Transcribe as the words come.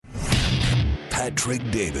Patrick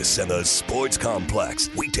Davis and the Sports Complex.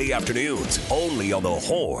 Weekday afternoons, only on the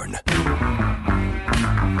Horn.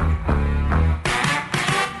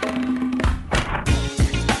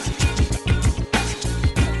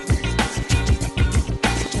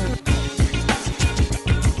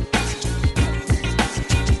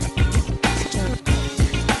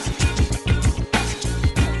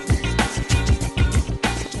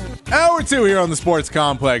 Hour two here on the Sports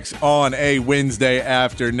Complex on a Wednesday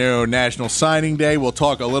afternoon. National Signing Day. We'll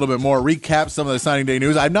talk a little bit more, recap some of the signing day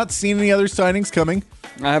news. I've not seen any other signings coming.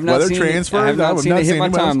 I have not seen it. I have not seen it hit my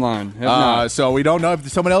timeline. So we don't know if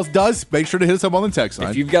someone else does. Make sure to hit us up on the text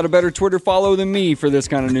line. If you've got a better Twitter follow than me for this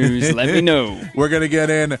kind of news, let me know. We're going to get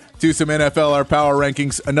into some NFL, our power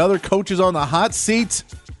rankings. Another coach is on the hot seat.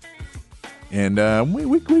 And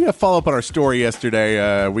we got to follow up on our story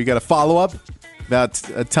yesterday. We got a follow-up about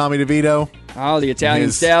Tommy DeVito. Oh, the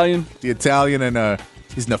Italian stallion. The Italian and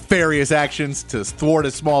his nefarious actions to thwart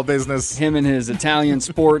a small business. Him and his Italian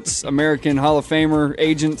sports American Hall of Famer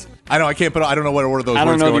agent. I know, I don't know what order those words go in. I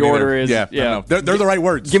don't know the order is. Yeah. They're the right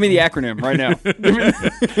words. Give me the acronym right now.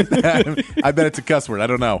 I bet it's a cuss word. I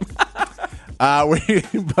don't know. But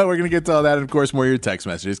we're going to get to all that and, of course, more of your text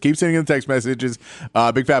messages. Keep sending in the text messages.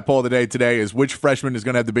 Big fat poll of the day today is which freshman is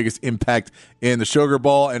going to have the biggest impact in the Sugar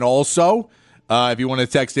Bowl. And also, if you want to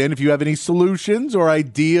text in, if you have any solutions or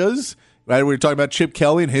ideas, right? We were talking about Chip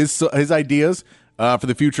Kelly and his ideas for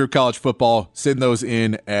the future of college football. Send those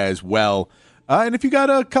in as well. And if you got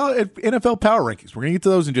NFL power rankings, we're going to get to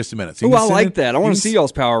those in just a minute. So I like that. I want to see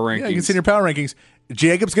y'all's power rankings. Yeah, you can send your power rankings.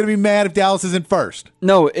 Jacob's going to be mad if Dallas isn't first.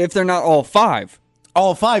 No, if they're not all five.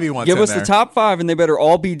 All five he wants. Give us the top five, and they better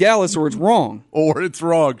all be Dallas, or it's wrong. Or it's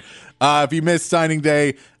wrong. If you missed signing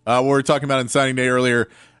day, what we were talking about in signing day earlier,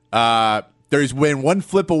 there's been one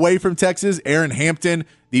flip away from Texas. Aaron Hampton,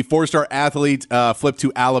 the four-star athlete, flipped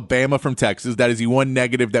to Alabama from Texas. That is the one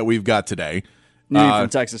negative that we've got today. From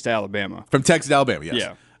Texas to Alabama. From Texas to Alabama, yes.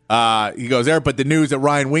 Yeah. He goes there, but the news that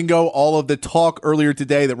Ryan Wingo, all of the talk earlier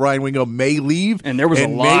today that Ryan Wingo may leave. And there was a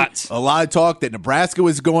lot of talk that Nebraska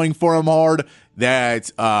was going for him hard,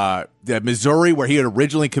 that Missouri, where he had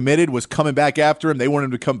originally committed, was coming back after him. They wanted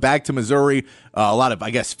him to come back to Missouri. A lot of, I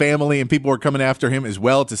guess, family and people were coming after him as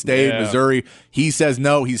well to stay in Missouri. He says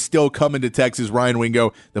no, he's still coming to Texas. Ryan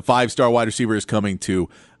Wingo, the five-star wide receiver, is coming to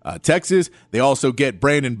Texas. They also get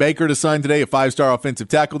Brandon Baker to sign today, a five-star offensive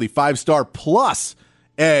tackle, the five-star plus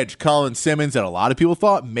edge Colin Simmons, that a lot of people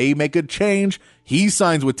thought may make a change. He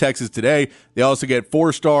signs with Texas today. They also get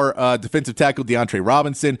four-star defensive tackle DeAndre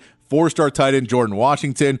Robinson, four-star tight end Jordan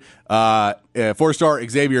Washington, four-star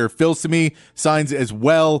Xavier Filsaime signs as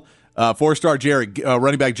well. Four-star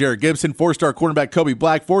running back Jared Gibson, four-star cornerback Kobe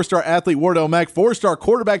Black, four-star athlete Wardell Mack, four-star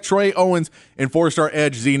quarterback Trey Owens, and four-star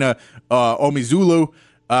edge Zena Omizulu,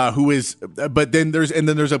 who is. But then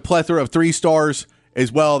there's a plethora of three stars as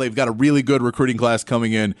well. They've got a really good recruiting class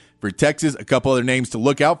coming in for Texas. A couple other names to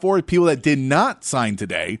look out for. People that did not sign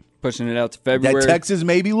today. Pushing it out to February. That Texas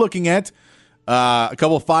may be looking at. A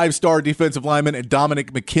couple five-star defensive linemen, and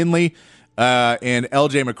Dominic McKinley and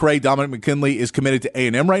L.J. McCray. Dominic McKinley is committed to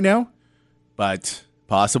A&M right now, but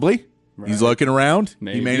possibly. Right. He's looking around.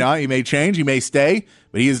 Maybe. He may not. He may change. He may stay,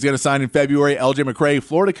 but he is going to sign in February. L.J. McCray,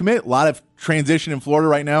 Florida commit. A lot of transition in Florida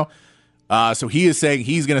right now. So he is saying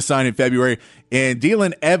he's going to sign in February. And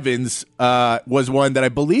Dylan Evans was one that I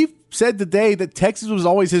believe said today that Texas was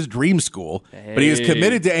always his dream school. Hey. But he is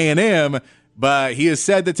committed to A&M, but he has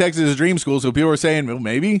said that Texas is his dream school. So people are saying, well,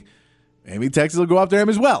 maybe Texas will go after him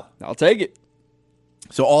as well. I'll take it.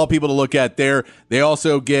 So all people to look at there. They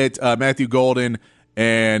also get Matthew Golden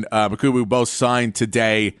and Makubu both signed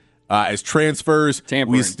today as transfers.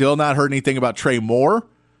 Tampering. We still not heard anything about Trey Moore.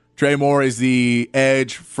 Trey Moore is the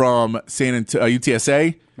edge from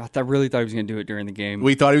UTSA. I really thought he was going to do it during the game.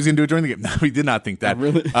 We thought he was going to do it during the game. No, we did not think that.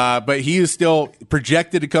 Really? But he is still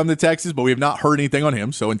projected to come to Texas, but we have not heard anything on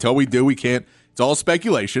him. So until we do, we can't. It's all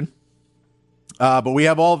speculation. But we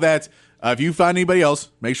have all that. If you find anybody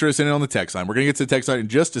else, make sure to send it on the text line. We're going to get to the text line in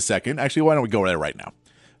just a second. Actually, why don't we go there right now?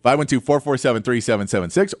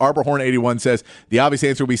 512-447-3776. Arbor Horn 81 says the obvious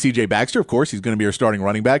answer will be C.J. Baxter. Of course, he's going to be our starting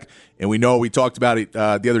running back. And we know we talked about it the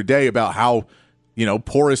other day about how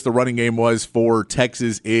porous the running game was for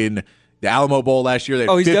Texas in the Alamo Bowl last year.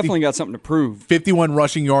 He's definitely got something to prove. 51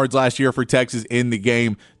 rushing yards last year for Texas in the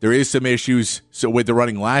game. There is some issues with the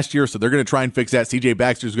running last year, so they're going to try and fix that. C.J.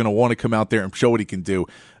 Baxter is going to want to come out there and show what he can do.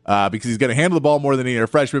 Because he's going to handle the ball more than any other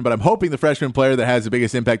freshman, but I'm hoping the freshman player that has the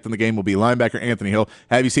biggest impact on the game will be linebacker Anthony Hill.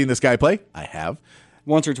 Have you seen this guy play? I have.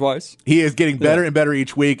 once or twice. He is getting better and better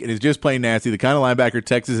each week and is just playing nasty. The kind of linebacker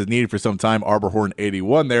Texas has needed for some time. Arbor Horn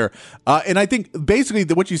 81 there. And I think basically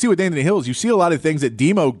what you see with Anthony Hill is you see a lot of things that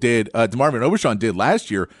DeMarvion Overshawn did last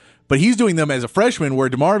year, but he's doing them as a freshman where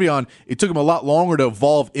DeMarvion, it took him a lot longer to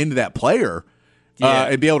evolve into that player.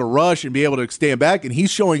 And be able to rush and be able to stand back. And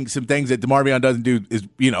he's showing some things that DeMarvion doesn't do.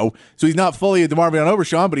 So he's not fully a DeMarvion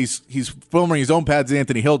Overshawn, but he's filming his own pads.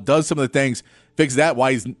 Anthony Hill does some of the things, fix that,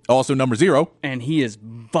 why he's also number 0. And he is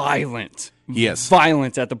violent. Yes.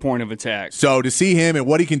 Violent at the point of attack. So to see him and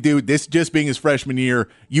what he can do, this just being his freshman year,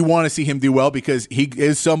 you want to see him do well because he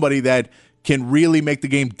is somebody that can really make the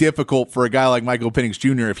game difficult for a guy like Michael Penix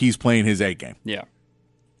Jr. if he's playing his A game.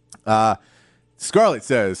 Yeah. Scarlett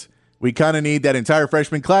says, we kind of need that entire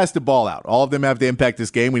freshman class to ball out. All of them have to impact this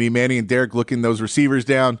game. We need Manny and Derek locking those receivers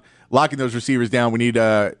down. We need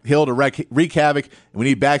Hill to wreak havoc. And we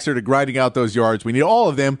need Baxter to grinding out those yards. We need all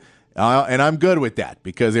of them, and I'm good with that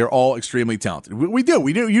because they're all extremely talented. We do.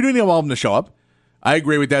 You do need all of them to show up. I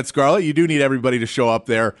agree with that, Scarlett. You do need everybody to show up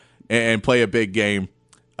there and play a big game.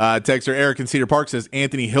 Texter Eric in Cedar Park says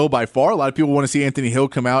Anthony Hill by far. A lot of people want to see Anthony Hill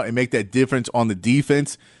come out and make that difference on the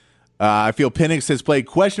defense. I feel Penix has played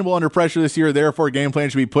questionable under pressure this year. Therefore, a game plan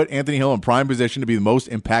should be put Anthony Hill in prime position to be the most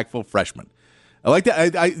impactful freshman. I like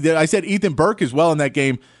that. I said Ethan Burke as well in that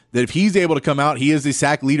game, that if he's able to come out, he is the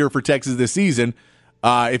sack leader for Texas this season.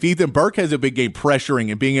 If Ethan Burke has a big game pressuring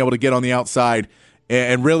and being able to get on the outside,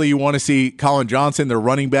 and really you want to see Colin Johnson, their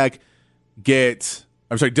running back,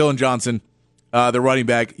 Dylan Johnson, the running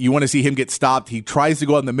back, you want to see him get stopped. He tries to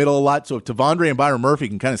go out in the middle a lot. So if Tavondre and Byron Murphy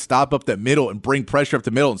can kind of stop up that middle and bring pressure up the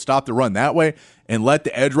middle and stop the run that way and let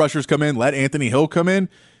the edge rushers come in, let Anthony Hill come in,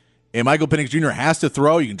 and Michael Penix Jr. has to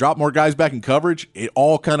throw, you can drop more guys back in coverage. It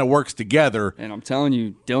all kind of works together. And I'm telling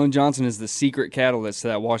you, Dylan Johnson is the secret catalyst to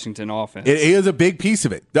that Washington offense. It is a big piece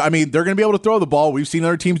of it. I mean, they're going to be able to throw the ball. We've seen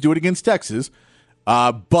other teams do it against Texas.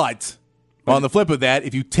 But on the flip of that,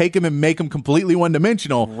 if you take them and make them completely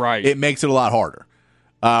one-dimensional, right, it makes it a lot harder.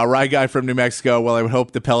 Rye Guy from New Mexico, well, I would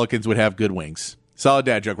hope the Pelicans would have good wings. Solid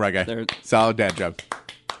dad joke, Rye Guy. Solid dad joke.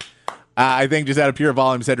 I think just out of pure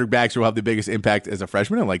volume, Cedric Baxter will have the biggest impact as a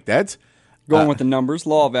freshman. I like that. Going with the numbers,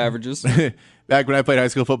 law of averages. Back when I played high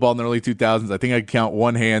school football in the early 2000s, I think I could count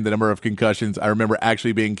one hand the number of concussions I remember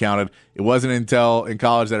actually being counted. It wasn't until in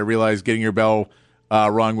college that I realized getting your bell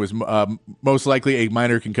rung was most likely a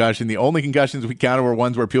minor concussion. The only concussions we counted were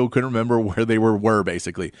ones where people couldn't remember where they were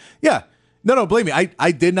basically. Yeah. No, believe me.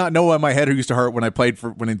 I did not know why my head used to hurt when I played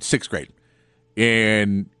when in 6th grade.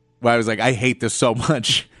 And I was like, I hate this so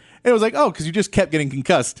much. And it was like, oh, because you just kept getting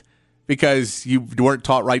concussed because you weren't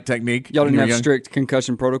taught right technique. Y'all didn't have strict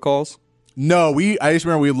concussion protocols? No, I just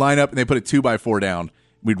remember we'd line up and they put a 2x4 down.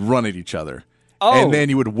 We'd run at each other. Oh. And then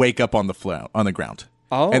you would wake up on the ground.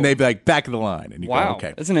 Oh. And they'd be like, back of the line. And you wow. go,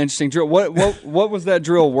 okay. That's an interesting drill. What was that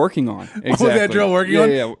drill working on? Exactly. What was that drill working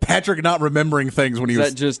on? Yeah. Patrick not remembering things when he was.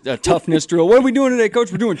 Is that just a toughness drill? What are we doing today,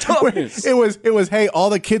 Coach? We're doing toughness. It was, hey, all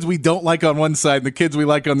the kids we don't like on one side and the kids we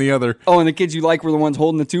like on the other. Oh, and the kids you like were the ones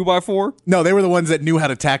holding the 2x4? No, they were the ones that knew how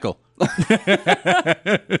to tackle.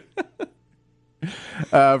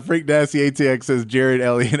 Freak Nasty ATX says Jared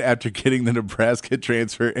Elliott after getting the Nebraska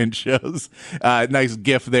transfer and shows. Nice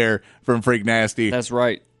gif there from Freak Nasty. That's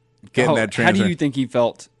right. Getting that transfer. How do you think he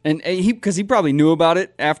felt? And because he probably knew about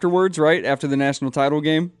it afterwards, right? After the national title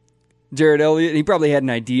game. Jared Elliott, he probably had an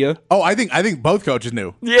idea. Oh, I think both coaches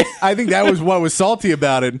knew. Yeah. I think that was what was salty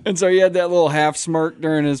about it. And so he had that little half smirk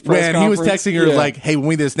during his press conference. He was texting her like, hey, when we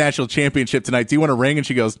win this national championship tonight, do you want a ring? And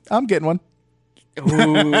she goes, I'm getting one.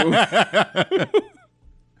 Ooh.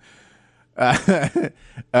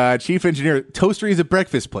 Chief engineer, Toastery is a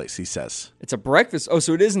breakfast place, he says. It's a breakfast? Oh,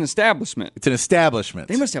 so it is an establishment. It's an establishment.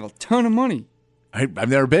 They must have a ton of money. I've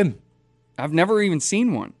never been. I've never even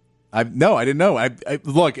seen one. I didn't know. I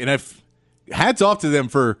look, and hats off to them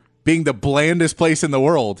for being the blandest place in the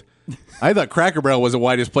world. I thought Cracker Barrel was the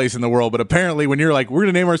whitest place in the world, but apparently when you're like, we're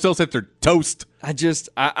going to name ourselves after toast.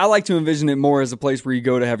 I like to envision it more as a place where you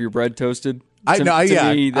go to have your bread toasted. I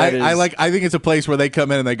think it's a place where they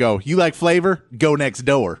come in and they go, you like flavor? Go next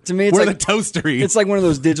door. To me, it's we're like the Toastery. It's like one of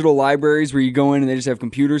those digital libraries where you go in and they just have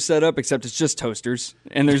computers set up, except it's just toasters.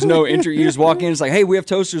 And there's no entry. You just walk in, it's like, hey, we have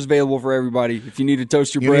toasters available for everybody. If you need to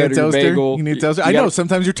toast your bread or your bagel. You need a toaster. I know,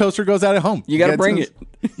 sometimes your toaster goes out at home. You got to bring it.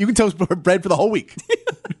 You can toast bread for the whole week.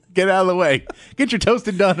 Get out of the way. Get your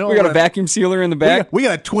toasting done. We got a vacuum sealer in the back. We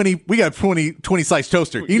got a 20 slice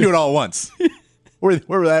toaster. You can do it all at once.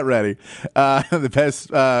 We're that ready. The best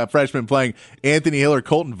freshman playing Anthony Hill or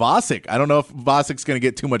Colton Vasek. I don't know if Vasek's going to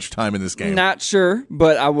get too much time in this game. Not sure,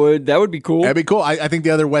 but that would be cool. That'd be cool. I think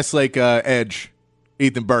the other Westlake edge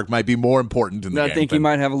Ethan Burke might be more important in the game. I think he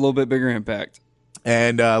might have a little bit bigger impact.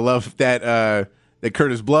 And I love that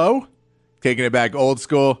Curtis Blow, taking it back old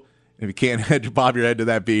school. If you can't bob your head to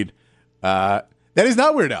that beat, that is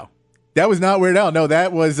not Weird Al. That was not Weird Al. No,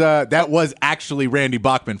 that was actually Randy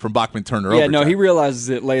Bachman from Bachman Turner. Yeah, no, he realizes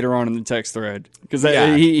it later on in the text thread because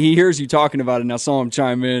he hears you talking about it, and I saw him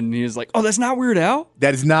chime in, and he was like, "Oh, that's not Weird Al."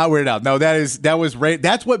 That is not Weird Al. No,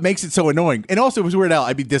 that's what makes it so annoying. And also, if it was Weird Al,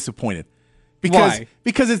 I'd be disappointed because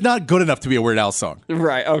it's not good enough to be a Weird Al song.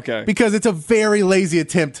 Right. Okay. Because it's a very lazy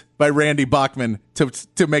attempt by Randy Bachman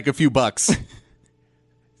to make a few bucks.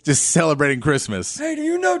 Just celebrating Christmas. Hey, do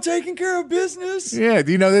you know taking care of business? Yeah,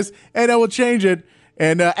 do you know this? And I will change it.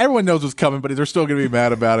 And everyone knows what's coming, but they're still going to be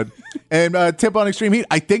mad about it. And tip on Extreme Heat.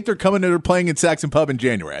 I think they're coming. They're playing in Saxon Pub in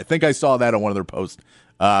January. I think I saw that on one of their posts.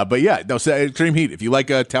 But yeah, no, Extreme Heat. If you like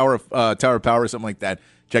a Tower of Power or something like that,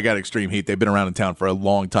 check out Extreme Heat. They've been around in town for a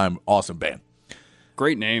long time. Awesome band.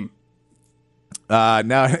 Great name.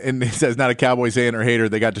 Now, and it says not a Cowboys fan or hater.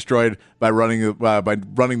 They got destroyed by running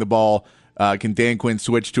the ball. Can Dan Quinn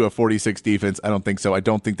switch to a 46 defense? I don't think so. I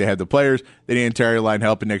don't think they have the players. They need interior line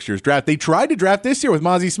help in next year's draft. They tried to draft this year with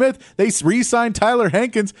Mozzie Smith. They re-signed Tyler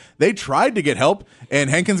Hankins. They tried to get help, and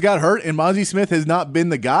Hankins got hurt, and Mozzie Smith has not been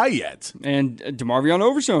the guy yet. And DeMarvion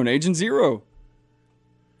Overshown, Agent Zero.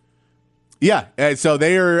 Yeah, and so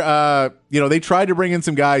they are, they tried to bring in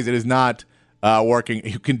some guys. It is not working.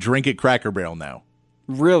 You can drink at Cracker Barrel now.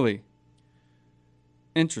 Really?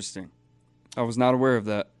 Interesting. I was not aware of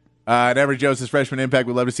that. And Everett Joe says freshman impact.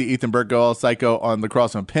 We'd love to see Ethan Burke go all psycho on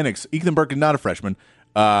lacrosse on Penix. Ethan Burke is not a freshman.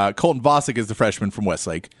 Colton Vosick is the freshman from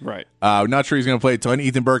Westlake. Right. Not sure he's going to play a ton.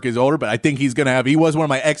 Ethan Burke is older, but I think he's going to have. He was one of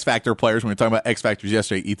my X Factor players when we were talking about X Factors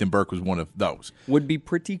yesterday. Ethan Burke was one of those. Would be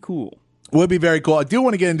pretty cool. Would be very cool. I do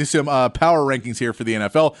want to get into some power rankings here for the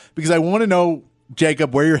NFL because I want to know,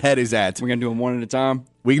 Jacob, where your head is at. We're going to do them one at a time.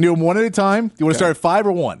 We can do them one at a time. Do you want to start at 5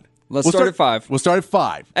 or 1? We'll start at 5. We'll start at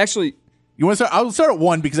 5. Actually, you want to start? I'll start at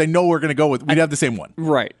 1 because I know we're going to go with. We'd have the same one.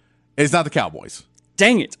 Right. It's not the Cowboys.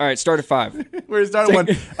 Dang it. All right, start at 5. We're going to start at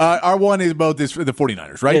 1. Our 1 is both the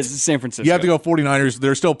 49ers, right? Yeah, it's San Francisco. You have to go 49ers.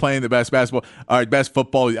 They're still playing the best basketball, best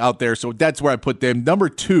football out there, so that's where I put them. Number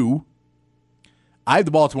 2, I have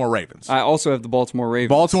the Baltimore Ravens. I also have the Baltimore Ravens.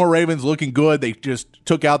 Baltimore Ravens looking good. They just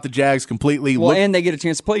took out the Jags completely. Well, and they get a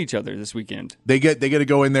chance to play each other this weekend. They get to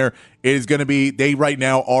go in there. It is going to be, they right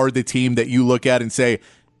now are the team that you look at and say,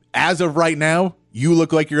 as of right now, you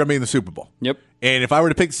look like you're going to be in the Super Bowl. Yep. And if I were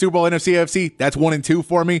to pick the Super Bowl, NFC, AFC, that's 1 and 2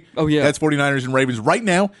 for me. Oh, yeah. That's 49ers and Ravens right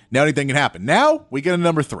now. Now anything can happen. Now we get a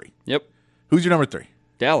number 3. Yep. Who's your number 3?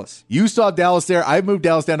 Dallas. You saw Dallas there. I moved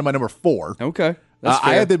Dallas down to my number 4. Okay.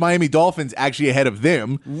 I had the Miami Dolphins actually ahead of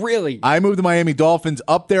them. Really? I moved the Miami Dolphins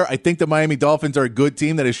up there. I think the Miami Dolphins are a good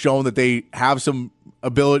team that has shown that they have some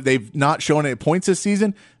ability. They've not shown it at points this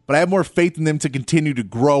season, but I have more faith in them to continue to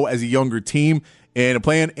grow as a younger team and a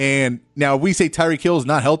plan. And now if we say Tyreek Hill is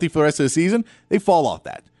not healthy for the rest of the season, they fall off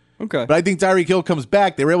that. Okay. But I think Tyreek Hill comes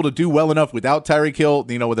back. They were able to do well enough without Tyreek Hill.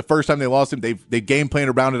 You know, with the first time they lost him, they game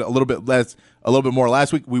planned around it a little bit more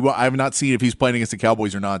last week. I have not seen if he's playing against the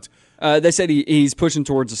Cowboys or not. They said he's pushing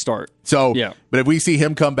towards a start. So, yeah. But if we see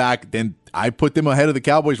him come back, then I put them ahead of the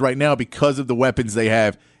Cowboys right now because of the weapons they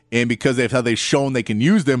have and because of how they've shown they can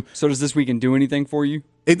use them. So does this weekend do anything for you?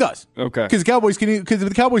 It does. Okay. Because if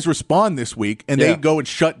the Cowboys respond this week and they go and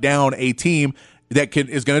shut down a team that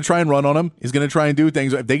is going to try and run on them, is going to try and do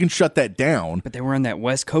things, if they can shut that down. But they were on that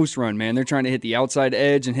West Coast run, man. They're trying to hit the outside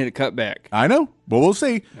edge and hit a cutback. I know, but we'll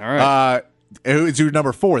see. All right. It's your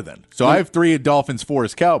number 4 then. So I have 3 at Dolphins, 4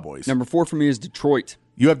 as Cowboys. Number 4 for me is Detroit.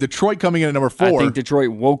 You have Detroit coming in at number 4. I think Detroit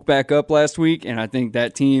woke back up last week, and I think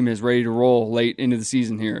that team is ready to roll late into the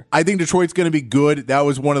season here. I think Detroit's going to be good. That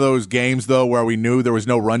was one of those games, though, where we knew there was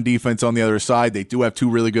no run defense on the other side. They do have 2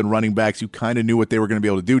 really good running backs. You kind of knew what they were going to be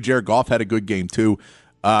able to do. Jared Goff had a good game, too.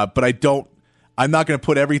 But I'm not going to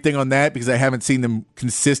put everything on that because I haven't seen them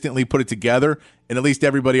consistently put it together. And at least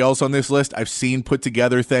everybody else on this list I've seen put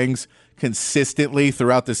together things consistently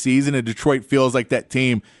throughout the season. And Detroit feels like that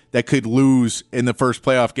team that could lose in the first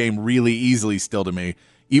playoff game really easily still to me.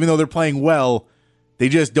 Even though they're playing well, they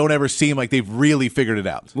just don't ever seem like they've really figured it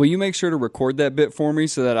out. Will you make sure to record that bit for me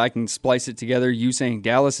so that I can splice it together? You saying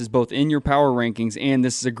Dallas is both in your power rankings and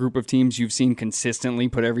this is a group of teams you've seen consistently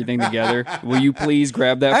put everything together. Will you please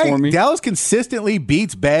grab that for me? Dallas consistently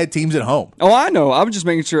beats bad teams at home. Oh, I know. I'm just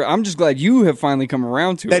making sure. I'm just glad you have finally come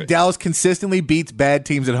around to it. That Dallas consistently beats bad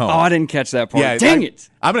teams at home. Oh, I didn't catch that part. Yeah, Dang it.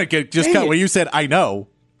 I'm going to cut when you said I know.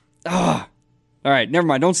 All right, never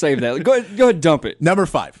mind. Don't save that. Go ahead, dump it. Number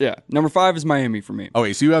 5. Yeah, number 5 is Miami for me.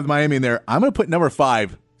 Okay, so you have Miami in there. I'm going to put number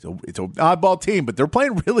 5 So it's an oddball team, but they're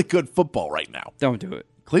playing really good football right now. Don't do it.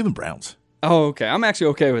 Cleveland Browns. Oh, okay. I'm actually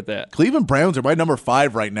okay with that. Cleveland Browns are my number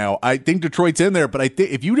 5 right now. I think Detroit's in there, but I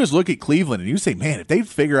think if you just look at Cleveland and you say, man, if they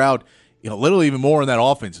figure out a little even more in that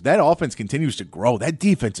offense continues to grow. That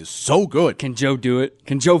defense is so good. Can Joe do it?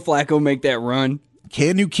 Can Joe Flacco make that run?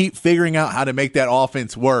 Can you keep figuring out how to make that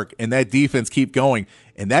offense work and that defense keep going?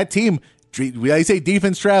 And that team, I say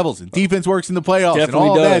defense travels and defense works in the playoffs. Definitely and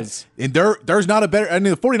all does. that. And there's not a better. I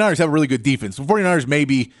mean, the 49ers have a really good defense. The 49ers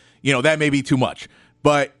maybe, that may be too much.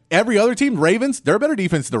 But every other team, Ravens, they're a better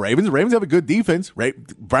defense than the Ravens. The Ravens have a good defense.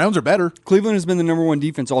 Browns are better. Cleveland has been the number 1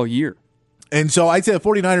 defense all year. And so I'd say the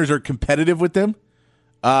 49ers are competitive with them.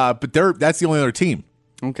 But that's the only other team.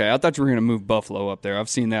 Okay, I thought you were going to move Buffalo up there. I've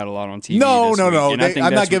seen that a lot on TV. No.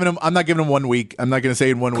 I'm not giving them 1 week. I'm not going to say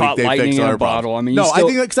in 1 week they fix our bottle. I mean, I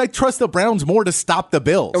think because I trust the Browns more to stop the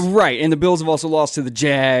Bills. Right, and the Bills have also lost to the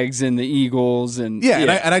Jags and the Eagles, and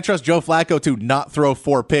and I trust Joe Flacco to not throw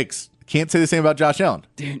 4 picks. Can't say the same about Josh Allen.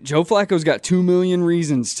 Dude, Joe Flacco's got 2 million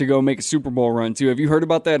reasons to go make a Super Bowl run, too. Have you heard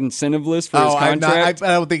about that incentive list for his contract?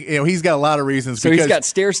 I don't think he's got a lot of reasons. So he's got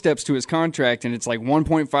stair steps to his contract, and it's like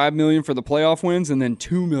 $1.5 million for the playoff wins and then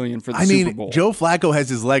 $2 million for the Super Bowl. Joe Flacco has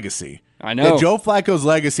his legacy. I know. Joe Flacco's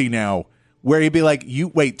legacy now, where he'd be like,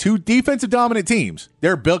 2 defensive dominant teams.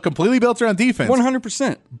 They're completely built around defense.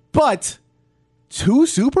 100%. But 2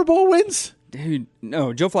 Super Bowl wins? Dude,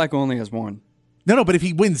 no, Joe Flacco only has 1. No, but if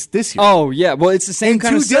he wins this year. Oh, yeah. Well, it's the same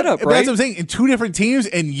kind of setup, right? That's what I'm saying. In 2 different teams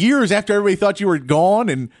and years after everybody thought you were gone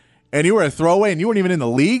and you were a throwaway and you weren't even in the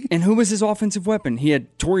league. And who was his offensive weapon? He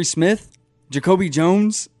had Torrey Smith, Jacoby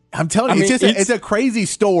Jones. I'm telling you, it's a crazy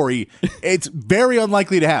story. It's very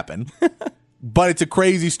unlikely to happen, but it's a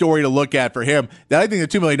crazy story to look at for him. That I think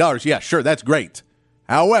the $2 million, yeah, sure, that's great.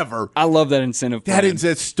 However, I love that incentive.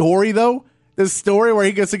 That story, though, the story where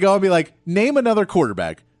he gets to go and be like, name another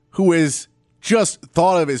quarterback who is just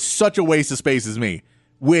thought of as such a waste of space as me,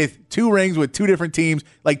 with 2 rings with 2 different teams,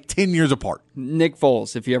 like 10 years apart. Nick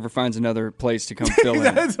Foles, if he ever finds another place to come fill in.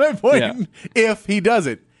 That's my point. Yeah. If he does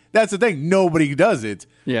it. That's the thing. Nobody does it.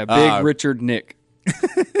 Yeah, big Richard Nick.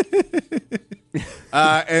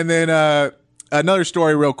 And then another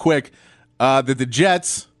story real quick, that the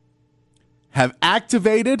Jets have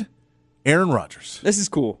activated Aaron Rodgers. This is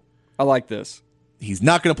cool. I like this. He's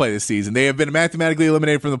not going to play this season. They have been mathematically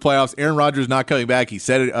eliminated from the playoffs. Aaron Rodgers not coming back. He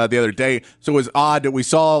said it the other day. So it was odd that we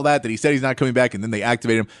saw all that he said he's not coming back, and then they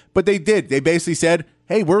activated him. But they did. They basically said,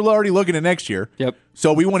 hey, we're already looking at next year. Yep.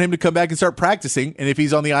 So we want him to come back and start practicing. And if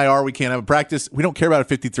he's on the IR, we can't have a practice. We don't care about a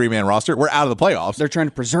 53-man roster. We're out of the playoffs. They're trying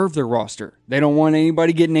to preserve their roster. They don't want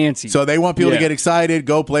anybody getting antsy. So they want people to get excited,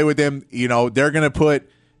 go play with him. They're going to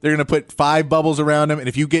put 5 bubbles around him, and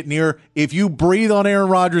if you breathe on Aaron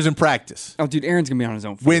Rodgers in practice. Oh, dude, Aaron's going to be on his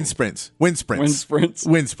own field. Win sprints.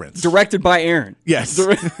 Directed by Aaron. Yes.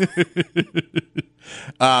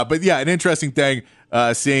 But yeah, an interesting thing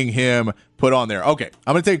seeing him put on there. Okay,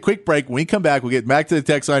 I'm going to take a quick break. When we come back, we'll get back to the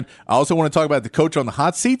text line. I also want to talk about the coach on the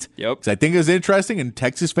hot seat. Yep. Because I think it's interesting, and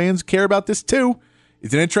Texas fans care about this too.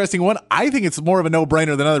 It's an interesting one. I think it's more of a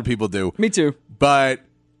no-brainer than other people do. Me too. But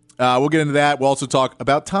we'll get into that. We'll also talk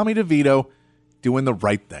about Tommy DeVito doing the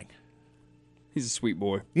right thing. He's a sweet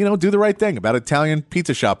boy. Do the right thing about Italian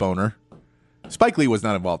pizza shop owner. Spike Lee was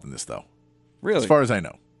not involved in this, though. Really? As far as I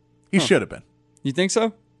know. He should have been. You think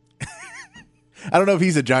so? I don't know if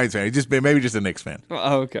he's a Giants fan. Maybe just a Knicks fan.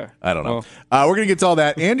 Oh, okay. I don't know. We're going to get to all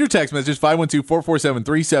that. And your text message,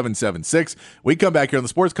 512-447-3776. We come back here on the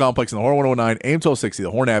Sports Complex in the Horn 109, AM 1260, the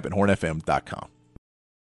Horn app, and hornfm.com.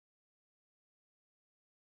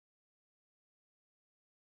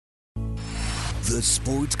 The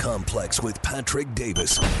Sports Complex with Patrick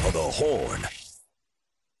Davis on the Horn.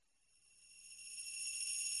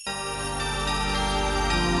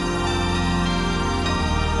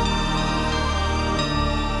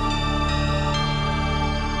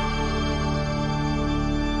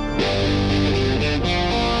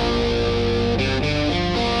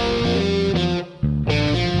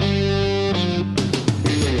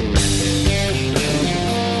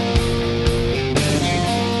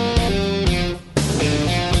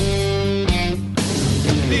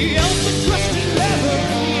 The ultra trusted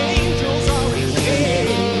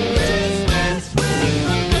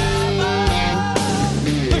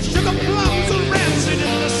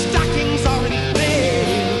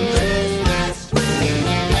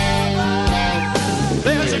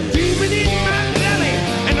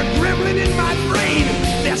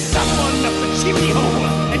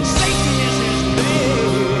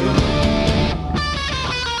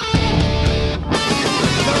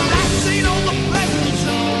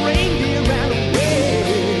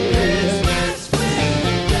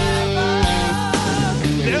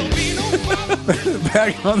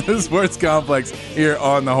back on the Sports Complex here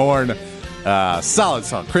on the Horn. Solid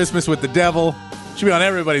song. Christmas with the Devil. Should be on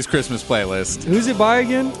everybody's Christmas playlist. Who's it by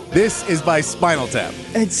again? This is by Spinal Tap.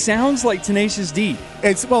 It sounds like Tenacious D.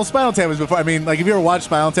 Spinal Tap was before. I mean, like, have you ever watched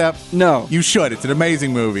Spinal Tap? No. You should. It's an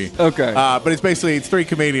amazing movie. Okay. But it's three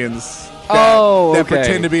comedians that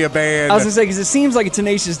pretend to be a band. I was going to say, because it seems like a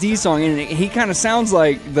Tenacious D song, and he kind of sounds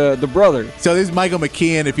like the brother. So this is Michael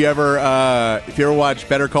McKean. If you ever watch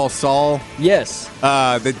Better Call Saul. Yes.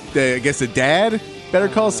 I guess the dad. Better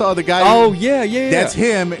Call Saul, the guy. Oh yeah. That's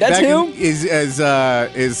him. That's him.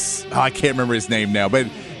 I can't remember his name now, but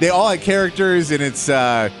they all had characters, and it's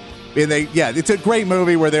a great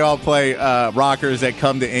movie where they all play rockers that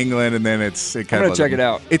come to England, and then I'm gonna check it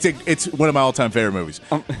out. It's one of my all-time favorite movies.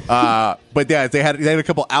 But yeah, they had a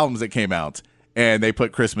couple albums that came out. And they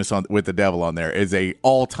put Christmas on with the Devil on there as a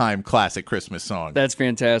all-time classic Christmas song. That's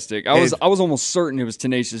fantastic. I was almost certain it was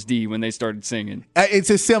Tenacious D when they started singing. It's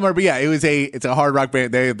a similar, but yeah, it's a hard rock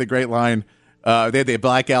band. They had the great line. They had the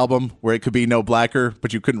Black Album where it could be no blacker,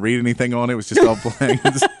 but you couldn't read anything on it. It was just all blank.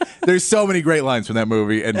 There's so many great lines from that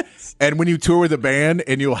movie, and when you tour with a band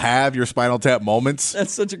and you'll have your Spinal Tap moments.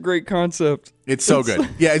 That's such a great concept. It's so good.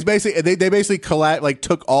 Yeah, it's basically they basically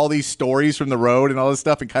took all these stories from the road and all this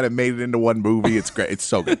stuff and kind of made it into one movie. It's great. It's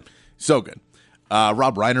so good, so good.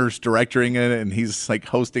 Rob Reiner's directing it, and he's like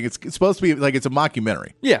hosting. It's supposed to be like it's a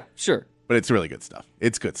mockumentary. Yeah, sure. But it's really good stuff.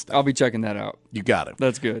 It's good stuff. I'll be checking that out. You got it.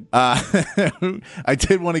 That's good. I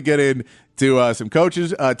did want to get into some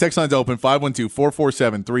coaches. Text line's open,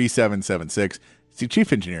 512-447-3776. See,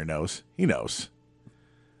 Chief Engineer knows. He knows.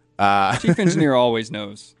 Chief Engineer always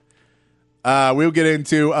knows. We'll get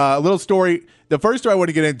into a little story. The first story I want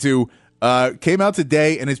to get into came out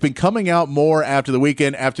today, and it's been coming out more after the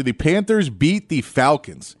weekend, after the Panthers beat the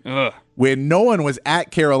Falcons. Ugh. When no one was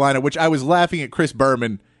at Carolina, which I was laughing at Chris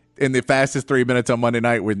Berman in the fastest 3 minutes on Monday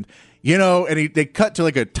night when, and they cut to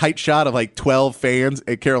like a tight shot of like 12 fans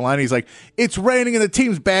at Carolina. He's like, it's raining and the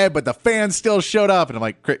team's bad, but the fans still showed up. And I'm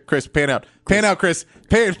like, Chris, pan out, Chris,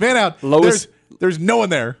 pan out. There's no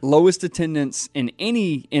one there. Lowest attendance in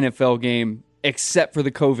any NFL game except for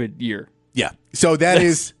the COVID year. Yeah. So that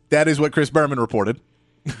is what Chris Berman reported.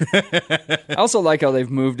 I also like how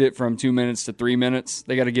they've moved it from 2 minutes to 3 minutes.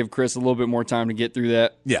 They got to give Chris a little bit more time to get through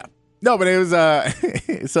that. Yeah. No, but it was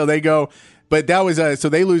so they go, but that was so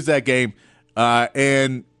they lose that game,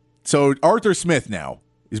 and so Arthur Smith now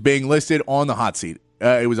is being listed on the hot seat.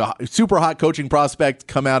 It was a super hot coaching prospect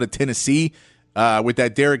come out of Tennessee with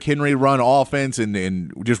that Derrick Henry run offense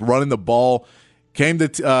and just running the ball. Came to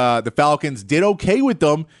the Falcons, did okay with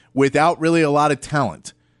them without really a lot of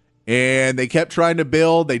talent, and they kept trying to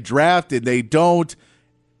build. They drafted, they don't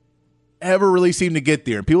ever really seem to get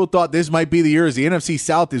there. And people thought this might be the year as the NFC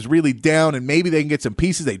South is really down and maybe they can get some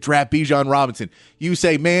pieces. They draft Bijan Robinson. You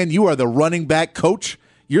say, man, you are the running back coach.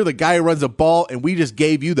 You're the guy who runs the ball, and we just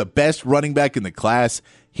gave you the best running back in the class.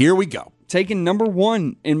 Here we go. Taken number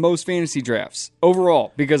one in most fantasy drafts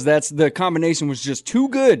overall because the combination was just too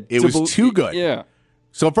good. It was too good. Yeah.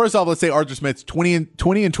 So first off, let's say Arthur Smith's 20 and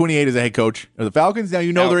 28 as a head coach of the Falcons.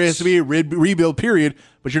 Now there has to be a rebuild period,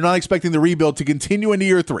 but you're not expecting the rebuild to continue into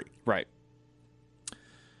year 3. Right.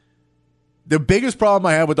 The biggest problem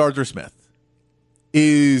I have with Arthur Smith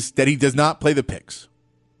is that he does not play the picks.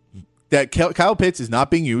 That Kyle Pitts is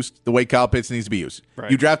not being used the way Kyle Pitts needs to be used.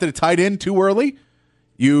 Right. You drafted a tight end too early.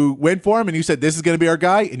 You went for him and you said this is going to be our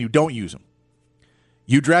guy, and you don't use him.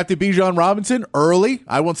 You drafted Bijan Robinson early.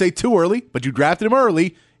 I won't say too early, but you drafted him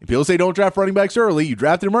early. And people say don't draft running backs early. You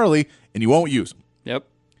drafted him early, and you won't use him. Yep.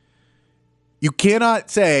 You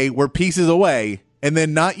cannot say we're pieces away and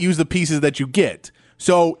then not use the pieces that you get.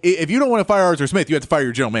 So if you don't want to fire Arthur Smith, you have to fire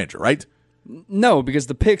your general manager, right? No, because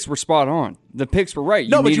the picks were spot on. The picks were right.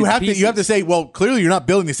 But you have to say, well, clearly you're not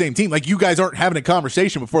building the same team. Like you guys aren't having a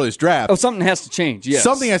conversation before this draft. Oh, something has to change. Yes.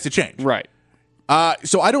 Something has to change. Right.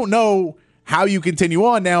 So I don't know how you continue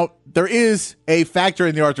on. Now, there is a factor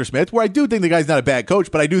in the Arthur Smith where I do think the guy's not a bad coach,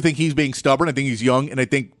 but I do think he's being stubborn. I think he's young, and I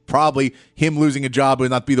think probably him losing a job would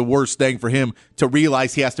not be the worst thing for him to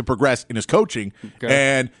realize he has to progress in his coaching. Okay.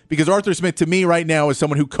 And because Arthur Smith, to me right now, is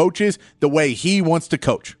someone who coaches the way he wants to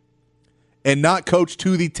coach and not coach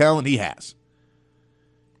to the talent he has.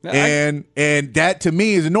 And that, to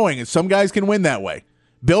me, is annoying. And some guys can win that way.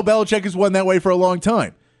 Bill Belichick has won that way for a long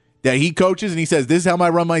time. That he coaches and he says, this is how I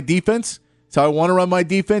run my defense. It's how I want to run my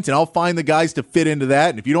defense, and I'll find the guys to fit into that.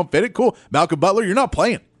 And if you don't fit it, cool. Malcolm Butler, you're not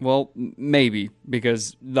playing. Well, maybe,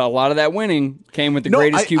 because a lot of that winning came with the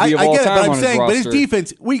greatest QB of all time but I'm on saying, his roster. But his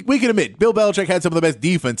defense, we can admit, Bill Belichick had some of the best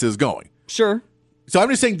defenses going. Sure. So I'm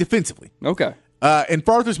just saying defensively. Okay. And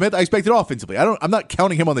for Arthur Smith, I expected offensively. I'm not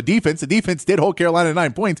counting him on the defense. The defense did hold Carolina to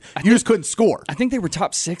 9 points. You just couldn't score. I think they were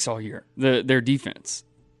top 6 all year, their defense.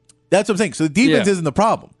 That's what I'm saying. So the defense isn't the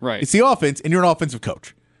problem. Right. It's the offense, and you're an offensive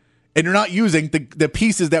coach. And you're not using the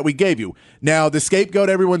pieces that we gave you. Now, the scapegoat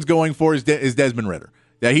everyone's going for is Desmond Ridder.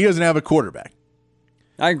 That he doesn't have a quarterback.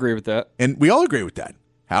 I agree with that. And we all agree with that.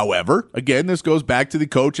 However, again, this goes back to the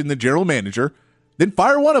coach and the general manager. Then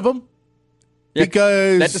fire one of them. Yeah,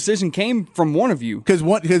 because that decision came from one of you.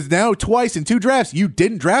 Because now twice in 2 drafts, you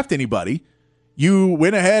didn't draft anybody. You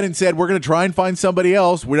went ahead and said, we're going to try and find somebody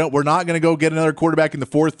else. We're not going to go get another quarterback in the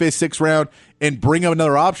 4th, 5th, 6th round and bring up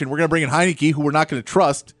another option. We're going to bring in Heineke, who we're not going to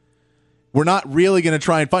trust. We're not really going to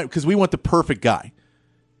try and find, because we want the perfect guy.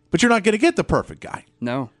 But you're not going to get the perfect guy.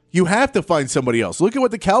 No. You have to find somebody else. Look at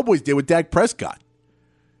what the Cowboys did with Dak Prescott.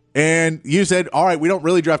 And you said, all right, we don't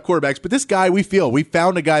really draft quarterbacks, but this guy, we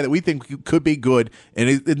found a guy that we think could be good.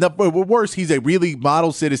 And worse, he's a really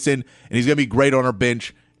model citizen, and he's going to be great on our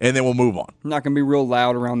bench, and then we'll move on. I'm not going to be real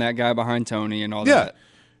loud around that guy behind Tony and all that.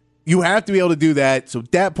 You have to be able to do that. So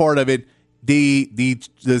that part of it, the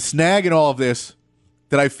snag in all of this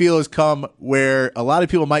that I feel has come where a lot of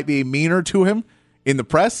people might be meaner to him in the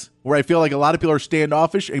press, where I feel like a lot of people are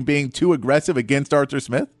standoffish and being too aggressive against Arthur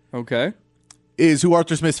Smith. Okay. Is who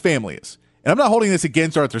Arthur Smith's family is. And I'm not holding this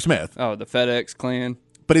against Arthur Smith. Oh, the FedEx clan.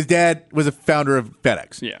 But his dad was a founder of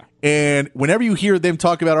FedEx. Yeah. And whenever you hear them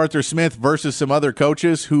talk about Arthur Smith versus some other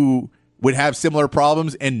coaches who would have similar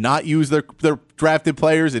problems and not use their drafted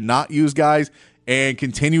players and not use guys and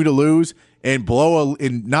continue to lose and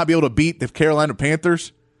and not be able to beat the Carolina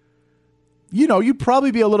Panthers, you'd probably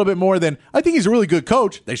be a little bit more than, I think he's a really good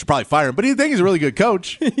coach. They should probably fire him, but I think he's a really good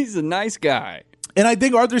coach. He's a nice guy. And I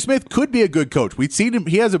think Arthur Smith could be a good coach. We've seen him.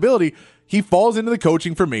 He has ability. He falls into the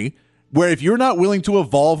coaching for me, where if you're not willing to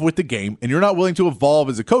evolve with the game and you're not willing to evolve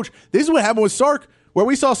as a coach, this is what happened with Sark, where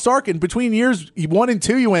we saw Sark in between years 1 and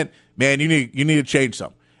 2, you went, man, you need to change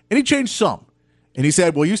some. And he changed some. And he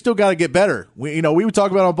said, well, you still got to get better. We would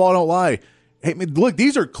talk about on Ball Don't Lie. Hey, man, look,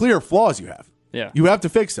 these are clear flaws you have. Yeah. You have to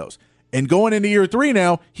fix those. And going into year 3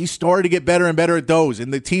 now, he started to get better and better at those.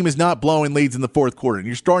 And the team is not blowing leads in the 4th quarter. And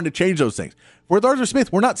you're starting to change those things. With Arthur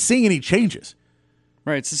Smith, we're not seeing any changes.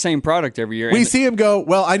 Right, it's the same product every year. We see him go,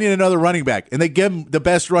 well, I need another running back. And they give him the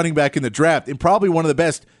best running back in the draft and probably one of the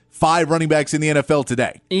best 5 running backs in the NFL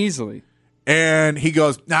today. Easily. And he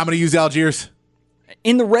goes, I'm going to use Algiers.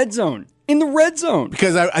 In the red zone.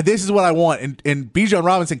 Because this is what I want. And Bijan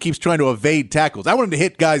Robinson keeps trying to evade tackles. I want him to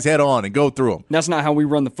hit guys head on and go through them. That's not how we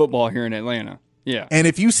run the football here in Atlanta. Yeah. And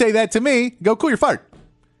if you say that to me, go, cool, you're fired.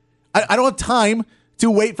 I don't have time to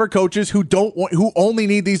wait for coaches who only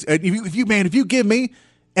need these. If you give me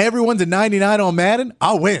everyone's a 99 on Madden,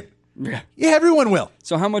 I'll win. Yeah, everyone will.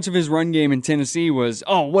 So how much of his run game in Tennessee was,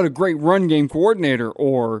 oh, what a great run game coordinator,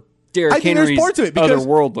 or Derrick Henry's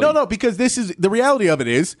otherworldly? No, because this is the reality of it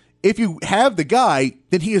is, if you have the guy,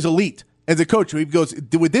 then he is elite as a coach. He goes,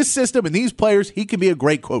 with this system and these players, he can be a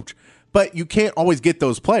great coach. But you can't always get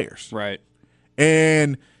those players. Right.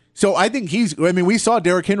 And so I think we saw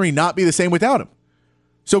Derrick Henry not be the same without him.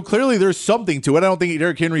 So clearly there's something to it. I don't think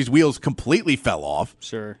Derrick Henry's wheels completely fell off.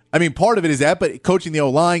 Sure. I mean, part of it is that, but coaching the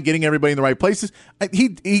O-line, getting everybody in the right places,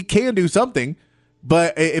 he can do something.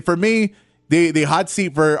 But for me, the hot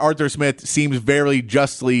seat for Arthur Smith seems very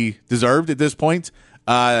justly deserved at this point.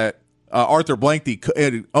 Arthur Blank,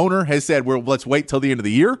 the owner, has said, let's wait till the end of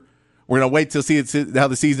the year. We're going to wait to see how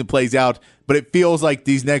the season plays out. But it feels like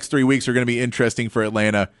these next 3 weeks are going to be interesting for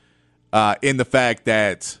Atlanta in the fact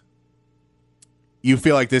that you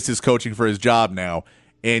feel like this is coaching for his job now.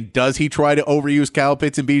 And does he try to overuse Kyle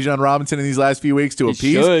Pitts and Bijan Robinson in these last few weeks to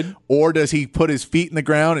appease? Should. Or does he put his feet in the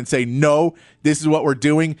ground and say, no, this is what we're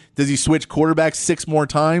doing? Does he switch quarterbacks 6 more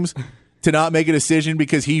times to not make a decision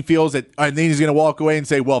because he feels that, and then he's going to walk away and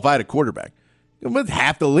say, well, if I had a quarterback, with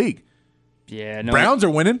half the league. Yeah, no. Browns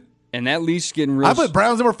are winning. And that leash getting real. I put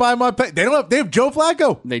Browns number 5 on my pick. They have Joe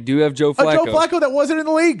Flacco. They do have Joe Flacco. A Joe Flacco that wasn't in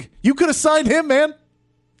the league. You could have signed him, man.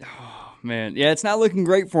 Man, yeah, it's not looking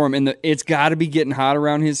great for him, and it's got to be getting hot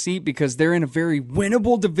around his seat because they're in a very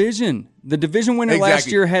winnable division. The division winner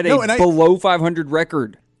last year had a below 500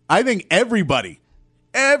 record. I think everybody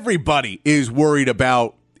is worried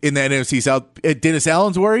about in the NFC South. Dennis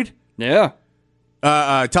Allen's worried. Yeah.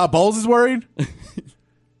 Todd Bowles is worried.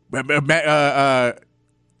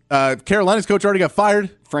 Carolina's coach already got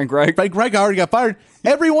fired. Frank Reich already got fired.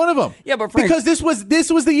 Every one of them. Yeah, but because this was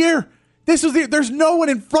the year. There's no one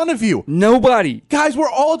in front of you. Nobody. Guys, we're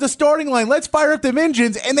all at the starting line. Let's fire up them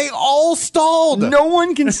engines, and they all stalled. No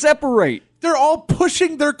one can separate. They're all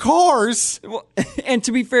pushing their cars. Well, and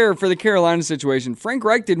to be fair, for the Carolina situation, Frank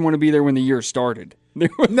Reich didn't want to be there when the year started. No,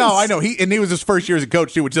 I know. He was his first year as a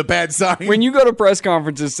coach, too, which is a bad sign. When you go to press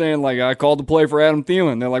conferences saying, like, I called the play for Adam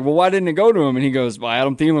Thielen, they're like, well, why didn't it go to him? And he goes, well,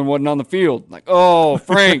 Adam Thielen wasn't on the field. Like, oh,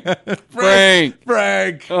 Frank.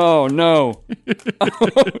 Frank. Oh, no.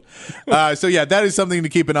 So, yeah, that is something to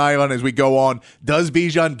keep an eye on as we go on. Does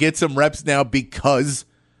Bijan get some reps now because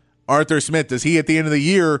Arthur Smith, does he at the end of the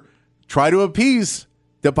year try to appease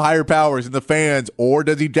the higher powers and the fans, or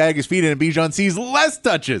does he drag his feet in and Bijan sees less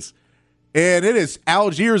touches? And it is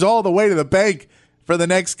Algiers all the way to the bank for the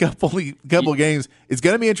next couple games. It's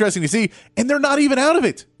going to be interesting to see, and they're not even out of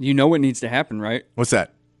it. You know what needs to happen, right? What's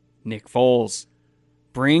that? Nick Foles.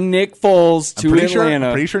 Bring Nick Foles to Atlanta.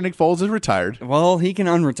 I'm pretty sure Nick Foles is retired. Well, he can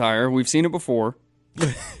unretire. We've seen it before.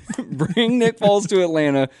 Bring Nick Foles to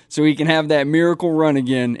Atlanta so he can have that miracle run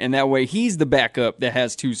again, and that way he's the backup that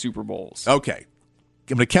has 2 Super Bowls. Okay.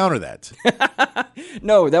 I'm going to counter that.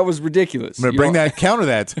 No, that was ridiculous. I'm going to counter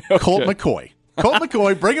that. Colt McCoy. Colt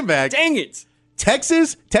McCoy, bring him back. Dang it.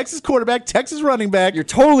 Texas quarterback, Texas running back. You're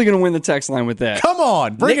totally going to win the text line with that. Come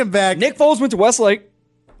on, bring him back. Nick Foles went to Westlake.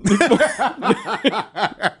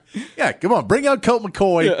 Yeah, come on, bring out Colt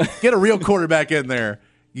McCoy. Yeah. Get a real quarterback in there.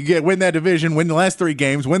 Win that division, win the last 3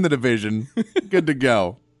 games, win the divion. Good to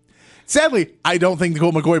go. Sadly, I don't think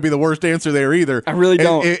Colt McCoy would be the worst answer there either. I really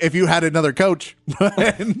don't. If you had another coach.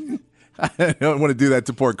 I don't want to do that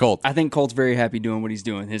to poor Colt. I think Colt's very happy doing what he's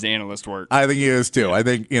doing, his analyst work. I think he is too. I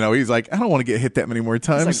think, he's like, I don't want to get hit that many more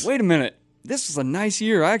times. He's like, wait a minute. This was a nice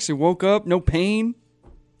year. I actually woke up, no pain.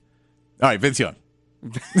 All right, Vince Young.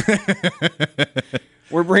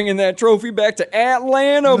 We're bringing that trophy back to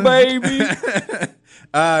Atlanta, baby.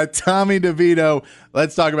 Tommy DeVito.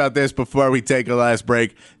 Let's talk about this before we take a last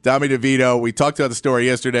break. Tommy DeVito, we talked about the story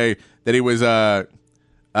yesterday that he was there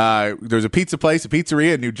was a pizza place, a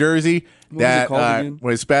pizzeria in New Jersey that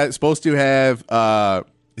was supposed to have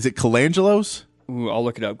is it Colangelo's? Ooh, I'll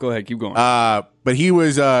look it up. Go ahead, keep going. But he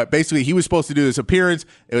was basically he was supposed to do this appearance.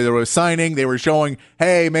 There was a signing. They were showing,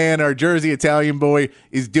 hey man, our Jersey Italian boy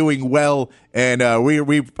is doing well, and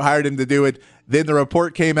we hired him to do it. Then the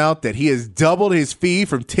report came out that he has doubled his fee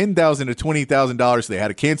from $10,000 to $20,000. So they had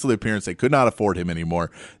to cancel the appearance. They could not afford him anymore.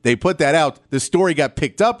 They put that out. The story got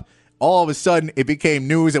picked up. All of a sudden, it became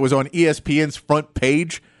news that was on ESPN's front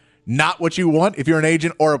page. Not what you want if you're an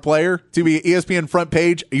agent or a player to be ESPN front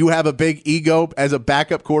page. You have a big ego as a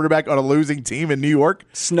backup quarterback on a losing team in New York.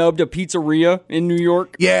 Snubbed a pizzeria in New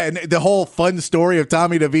York. Yeah, and the whole fun story of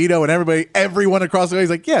Tommy DeVito and everyone across the way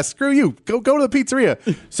is like, yeah, screw you. Go to the pizzeria.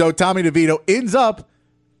 So Tommy DeVito ends up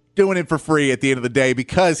doing it for free at the end of the day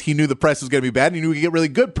because he knew the press was going to be bad and he knew he could get really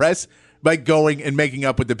good press by going and making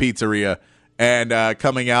up with the pizzeria and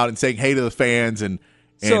coming out and saying hey to the fans and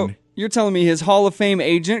so you're telling me his Hall of Fame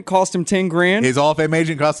agent cost him $10,000? His Hall of Fame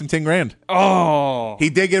agent cost him $10,000. Oh, he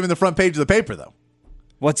did get him in the front page of the paper though.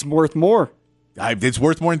 What's worth more? It's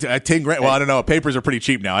worth more than $10,000. Well, I don't know. Papers are pretty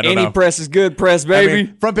cheap now. I don't know. Any press is good press, baby. I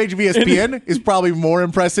mean, front page of ESPN is probably more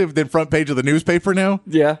impressive than front page of the newspaper now.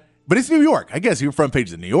 Yeah. But it's New York. I guess your front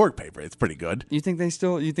page of the New York paper. It's pretty good. You think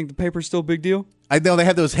the paper's still a big deal? I know they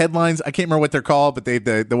have those headlines. I can't remember what they're called, but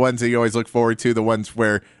the ones that you always look forward to, the ones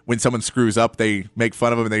where when someone screws up, they make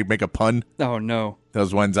fun of them and they make a pun. Oh no.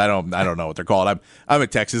 Those ones I don't know what they're called. I'm a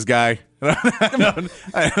Texas guy.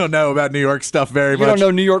 I don't know about New York stuff very much. You don't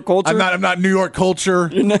know New York culture? I'm not New York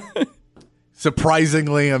culture.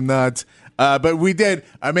 Surprisingly, I'm not. But we did.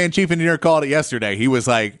 Our man Chief Engineer called it yesterday. He was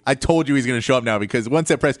like, "I told you he's going to show up now because once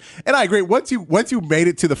that press." And I agree. Once you made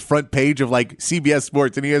it to the front page of like CBS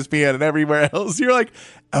Sports and ESPN and everywhere else, you're like,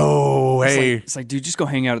 "Oh, hey." It's like, dude, just go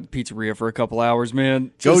hang out at the pizzeria for a couple hours,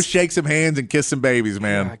 man. Go shake some hands and kiss some babies,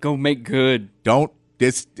 man. Yeah, go make good. Don't.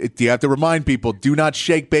 You have to remind people: do not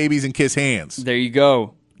shake babies and kiss hands. There you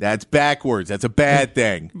go. That's backwards. That's a bad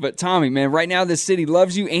thing. But Tommy, man, right now this city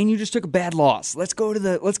loves you, and you just took a bad loss. Let's go to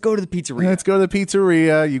the pizzeria. Let's go to the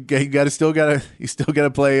pizzeria. You still gotta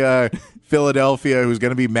play Philadelphia, who's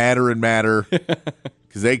gonna be madder and madder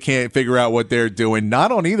because they can't figure out what they're doing.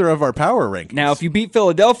 Not on either of our power rankings. Now, if you beat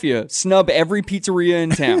Philadelphia, snub every pizzeria in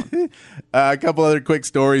town. A couple other quick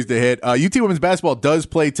stories to hit. UT women's basketball does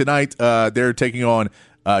play tonight. They're taking on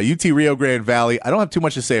UT Rio Grande Valley. I don't have too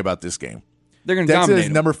much to say about this game. They're going to dominate. Texas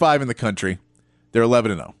is number 5 in the country. They're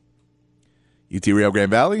 11-0. UT Rio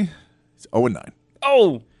Grande Valley is 0-9.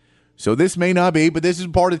 Oh! So this may not be, but this is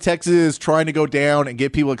part of Texas trying to go down and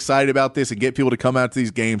get people excited about this and get people to come out to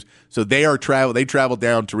these games. So they traveled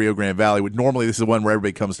down to Rio Grande Valley. Normally this is the one where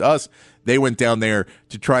everybody comes to us. They went down there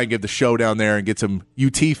to try and get the show down there and get some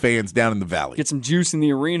UT fans down in the valley. Get some juice in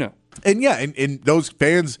the arena. And yeah, and those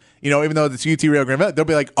fans, even though it's UT Rio Grande Valley, they'll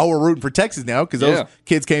be like, "Oh, we're rooting for Texas now," because those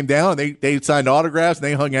kids came down and they signed autographs and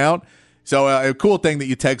they hung out. So a cool thing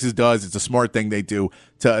that Texas does. It's a smart thing they do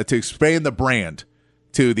to expand the brand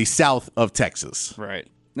to the south of Texas. Right.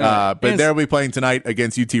 But they'll be playing tonight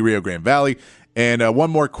against UT Rio Grande Valley. And one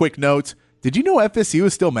more quick note: did you know FSU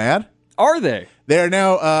is still mad? Are they? They are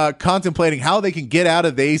now contemplating how they can get out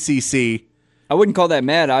of the ACC. I wouldn't call that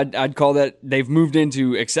mad. I'd call that they've moved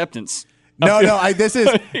into acceptance.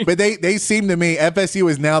 But they seem to me, FSU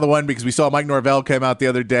is now the one, because we saw Mike Norvell come out the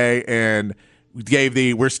other day and gave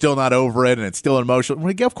we're still not over it and it's still emotional.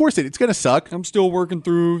 Like, of course it's going to suck. I'm still working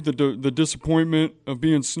through the disappointment of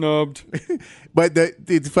being snubbed. But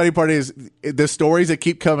the funny part is the stories that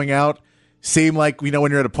keep coming out seem like, when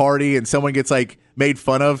you're at a party and someone gets like made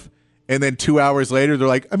fun of, and then 2 hours later they're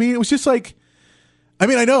like, it was just like,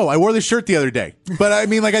 I know I wore this shirt the other day, but I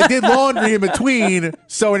did laundry in between.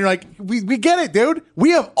 So, and you're like, we get it, dude. We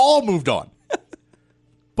have all moved on.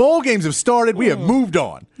 Bowl games have started. We have moved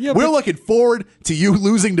on. Yeah, we're looking forward to you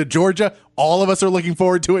losing to Georgia. All of us are looking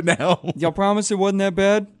forward to it now. Y'all promise it wasn't that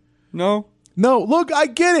bad? No? No, look, I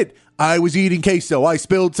get it. I was eating queso. I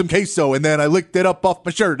spilled some queso, and then I licked it up off my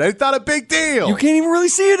shirt. It's not a big deal. You can't even really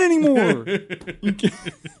see it anymore.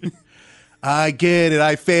 I get it.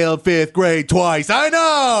 I failed 5th grade twice. I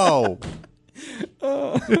know.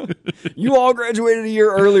 You all graduated a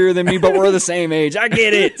year earlier than me, but we're the same age. I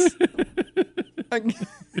get it.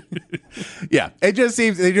 Yeah, it just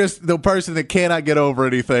seems the person that cannot get over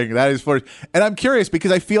anything. That is for, and I'm curious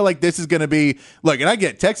because I feel like this is going to be and I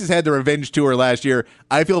get Texas had the revenge tour last year.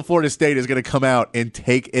 I feel Florida State is going to come out and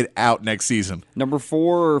take it out next season. Number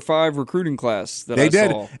 4 or 5 recruiting class that they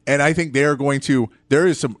did, saw. And I think they are going to. There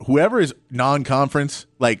is whoever is non-conference,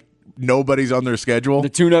 like nobody's on their schedule. The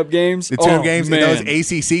tune-up games, and those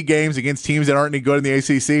ACC games against teams that aren't any good in the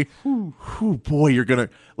ACC. Boy, you're gonna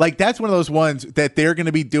that's one of those ones that they're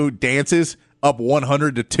gonna be doing dances up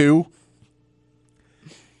 100-2,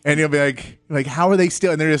 and you'll be like, how are they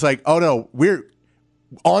still? And they're just like, oh no, we're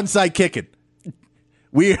onside kicking.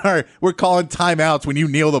 We're calling timeouts when you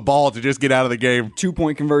kneel the ball to just get out of the game.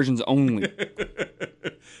 2-point conversions only.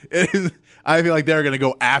 I feel like they're going to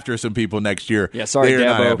go after some people next year. Yeah, sorry, they're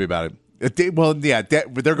Dabo. not happy about it. But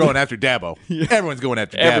they're going after Dabo. Yeah. Everyone's going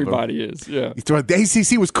after Dabo. Everybody is, yeah. The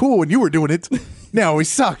ACC was cool when you were doing it. Now we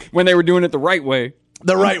suck. When they were doing it the right way.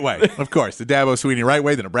 The right way, of course. The Dabo Sweeney right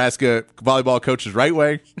way, the Nebraska volleyball coach's right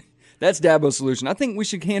way. That's Dabo's solution. I think we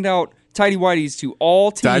should hand out Tidy Whities to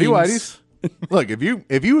all teams. Tidy Whities? Look, if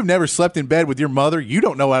you have never slept in bed with your mother, you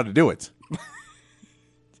don't know how to do it.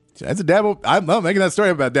 That's a Dabo. I'm not making that story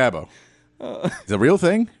up about Dabo. It's a real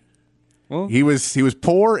thing. Well, he was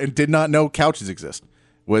poor and did not know couches exist.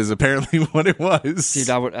 Was apparently what it was. Dude,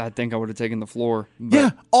 I think I would have taken the floor.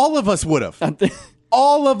 Yeah, all of us would have.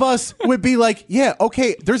 All of us would be like, yeah,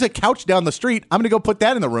 okay, there's a couch down the street. I'm going to go put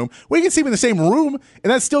that in the room. We can sleep in the same room,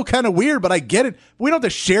 and that's still kind of weird, but I get it. We don't have to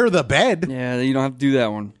share the bed. Yeah, you don't have to do that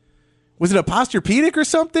one. Was it a Posturepedic or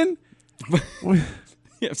something? You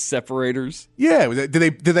have separators. Yeah. Did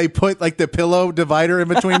they put the pillow divider in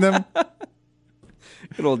between them?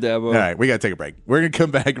 Good old Dabo. All right, we got to take a break. We're going to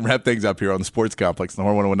come back and wrap things up here on the Sports Complex, the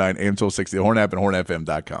Horn 101.9, AM 1260, the Horn app, and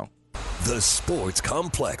hornfm.com. The Sports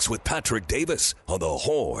Complex with Patrick Davis on the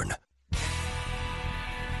Horn.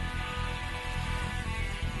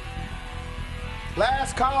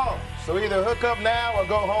 Last call. So either hook up now or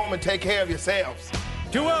go home and take care of yourselves.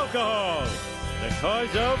 To alcohol, the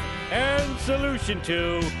cause of and solution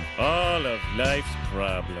to all of life's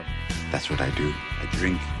problems. That's what I do. I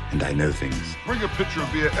drink and I know things. Bring a pitcher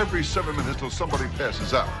of beer every 7 minutes till somebody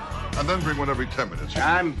passes out. And then bring one every 10 minutes.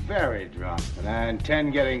 I'm very drunk, and I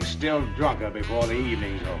intend getting still drunker before the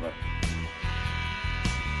evening's over.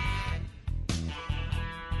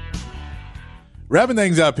 Wrapping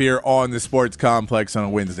things up here on the Sports Complex on a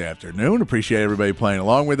Wednesday afternoon. Appreciate everybody playing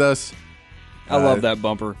along with us. I love that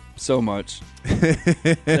bumper so much.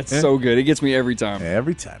 That's so good. It gets me every time.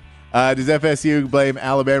 Every time. Does FSU blame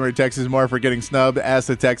Alabama or Texas more for getting snubbed? Ask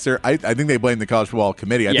the texter. I think they blame the College Football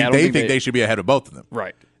Committee. I think they should be ahead of both of them.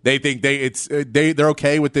 Right. They think they're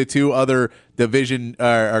okay with the 2 other division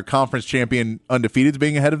or conference champion undefeateds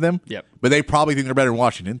being ahead of them. Yep. But they probably think they're better than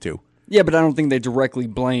Washington too. Yeah, but I don't think they directly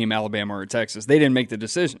blame Alabama or Texas. They didn't make the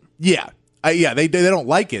decision. Yeah. They don't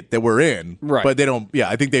like it that we're in. Right. But they don't. Yeah,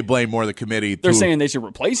 I think they blame more the committee. They're saying they should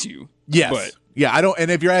replace you. Yes. But. Yeah. I don't. And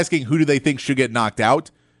if you're asking who do they think should get knocked out,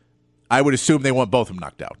 I would assume they want both of them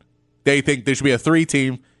knocked out. They think there should be a 3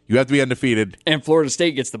 team. You have to be undefeated, and Florida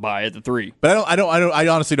State gets the bye at the 3. But I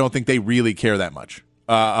honestly don't think they really care that much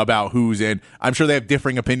about who's in. I'm sure they have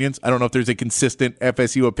differing opinions. I don't know if there's a consistent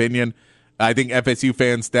FSU opinion. I think FSU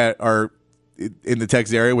fans that are in the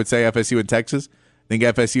Texas area would say FSU in Texas. I think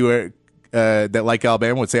FSU that like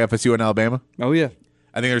Alabama would say FSU in Alabama. Oh, yeah.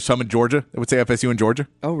 I think there's some in Georgia that would say FSU in Georgia.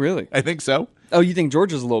 Oh, really? I think so. Oh, you think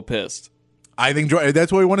Georgia's a little pissed? I think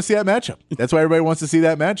that's why we want to see that matchup. That's why everybody wants to see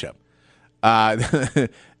that matchup.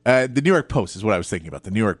 The New York Post is what I was thinking about.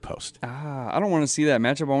 The New York Post. I don't want to see that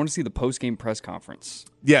matchup. I want to see the post-game press conference.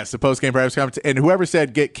 Yes, the post-game press conference. And whoever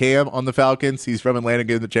said get Cam on the Falcons, he's from Atlanta,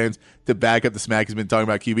 give him the chance to back up the smack he's been talking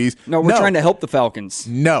about QBs. No, we're trying to help the Falcons.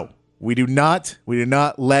 No, we do not. We do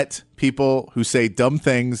not let people who say dumb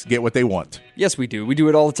things get what they want. Yes, we do. We do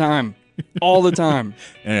it all the time. All the time.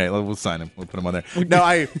 All right, we'll sign him. We'll put him on there. No,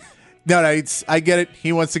 I get it.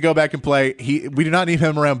 He wants to go back and play. We do not need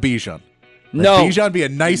him around Bijan. No. Bijan be a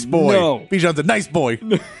nice boy. No. Bijan's a nice boy.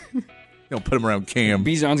 Don't put him around Cam.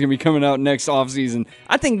 Bijan's going to be coming out next offseason.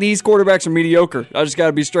 I think these quarterbacks are mediocre. I just got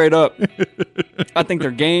to be straight up. I think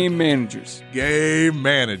they're game managers. Game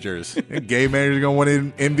managers. Game managers are going to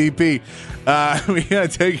win an MVP.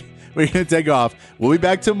 We're gonna take off. We'll be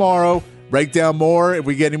back tomorrow. Break down more. If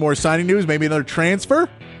we get any more signing news, maybe another transfer.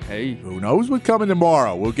 Hey. Who knows what's coming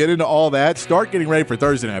tomorrow? We'll get into all that. Start getting ready for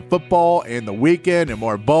Thursday Night Football and the weekend and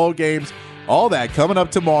more bowl games. All that coming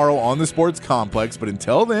up tomorrow on the Sports Complex. But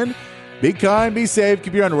until then, be kind, be safe,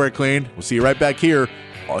 keep your underwear clean. We'll see you right back here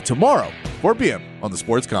tomorrow, 4 p.m. on the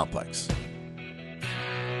Sports Complex.